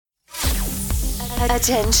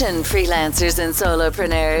Attention, freelancers and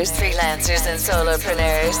solopreneurs.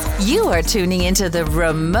 You are tuning into the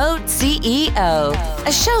Remote CEO,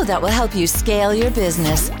 a show that will help you scale your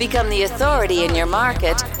business, become the authority in your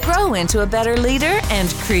market, grow into a better leader, and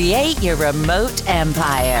create your remote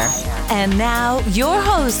empire. And now, your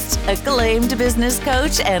host, acclaimed business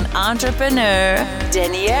coach and entrepreneur,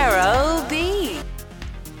 Daniero B.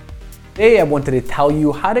 Today I wanted to tell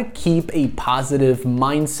you how to keep a positive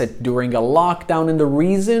mindset during a lockdown, and the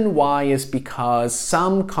reason why is because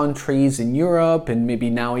some countries in Europe and maybe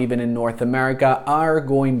now even in North America are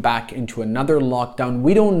going back into another lockdown.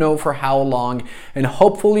 We don't know for how long, and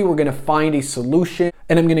hopefully we're going to find a solution,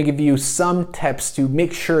 and I'm going to give you some tips to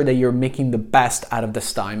make sure that you're making the best out of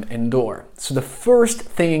this time indoor. So the first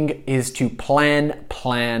thing is to plan.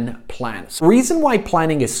 So the reason why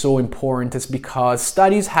planning is so important is because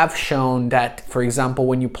studies have shown that, for example,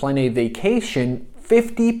 when you plan a vacation,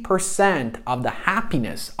 50% of the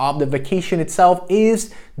happiness of the vacation itself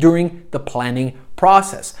is during the planning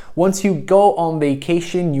process. Once you go on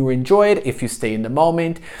vacation, you enjoy it if you stay in the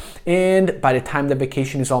moment, and by the time the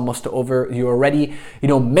vacation is almost over, you're already,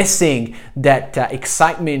 missing that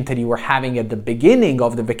excitement that you were having at the beginning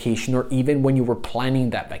of the vacation, or even when you were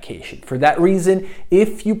planning that vacation. For that reason,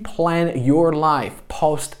 if you plan your life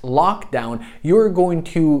post-lockdown, you're going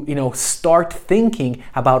to, start thinking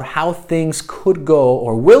about how things could go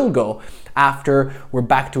or will go after we're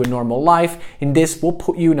back to a normal life, and this will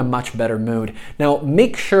put you in a much better mood. Now,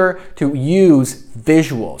 make sure to use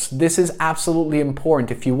visuals. This is absolutely important.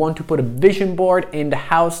 If you want to put a vision board in the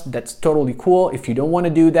house, that's totally cool. If you don't want to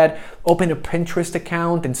do that, open a Pinterest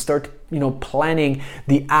account and start planning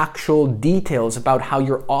the actual details about how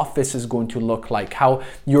your office is going to look like, how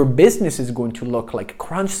your business is going to look like.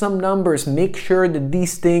 Crunch some numbers. Make sure that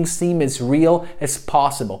these things seem as real as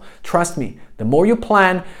possible. Trust me, the more you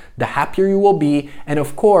plan, the happier you will be. And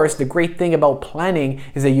of course, the great thing about planning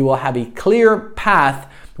is that you will have a clear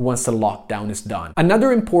path once the lockdown is done.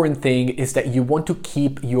 Another important thing is that you want to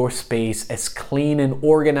keep your space as clean and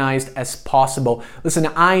organized as possible. Listen,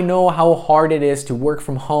 I know how hard it is to work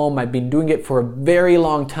from home. I've been doing it for a very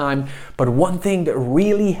long time, but one thing that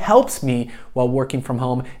really helps me while working from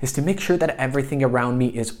home is to make sure that everything around me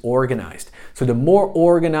is organized. So the more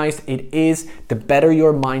organized it is, the better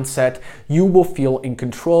your mindset. You will feel in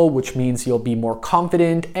control, which means you'll be more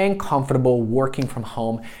confident and comfortable working from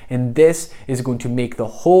home. And this is going to make the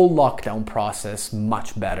whole lockdown process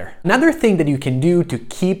much better. Another thing that you can do to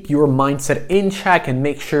keep your mindset in check and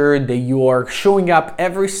make sure that you are showing up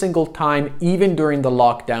every single time, even during the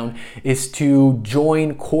lockdown, is to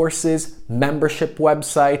join courses, membership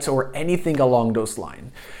websites, or anything along those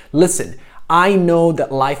lines. Listen, I know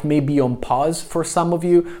that life may be on pause for some of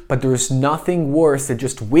you, but there's nothing worse than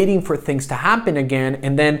just waiting for things to happen again.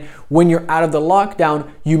 And then when you're out of the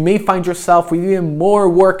lockdown, you may find yourself with even more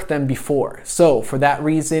work than before. So for that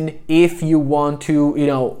reason, if you want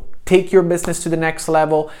to, take your business to the next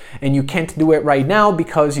level, and you can't do it right now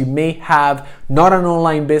because you may have not an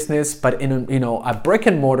online business, but in a brick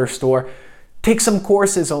and mortar store, take some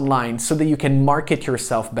courses online so that you can market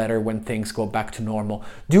yourself better when things go back to normal.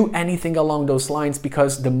 Do anything along those lines,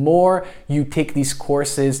 because the more you take these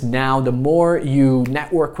courses now, the more you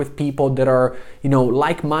network with people that are,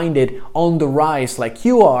 like-minded, on the rise like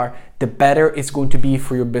you are, the better it's going to be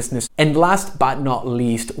for your business. And last but not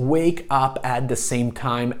least, wake up at the same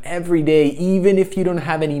time every day, even if you don't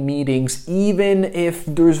have any meetings, even if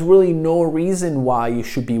there's really no reason why you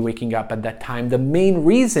should be waking up at that time. The main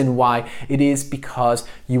reason why it is because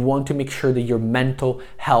you want to make sure that your mental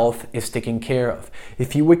health is taken care of.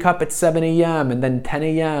 If you wake up at 7 a.m. and then 10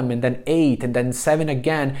 a.m. and then 8 and then 7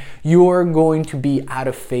 again, you're going to be out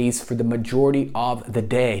of phase for the majority of the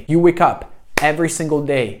day. You wake up every single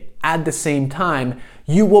day at the same time,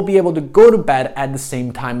 you will be able to go to bed at the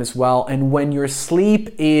same time as well. And when your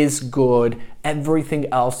sleep is good, everything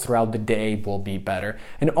else throughout the day will be better.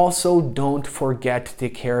 And also, don't forget to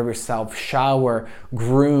take care of yourself. Shower,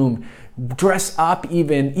 groom, dress up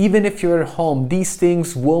even if you're at home. These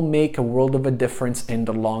things will make a world of a difference in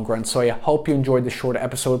the long run. So I hope you enjoyed the short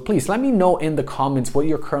episode. Please let me know in the comments what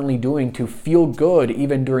you're currently doing to feel good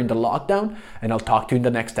even during the lockdown, and I'll talk to you in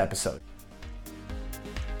the next episode.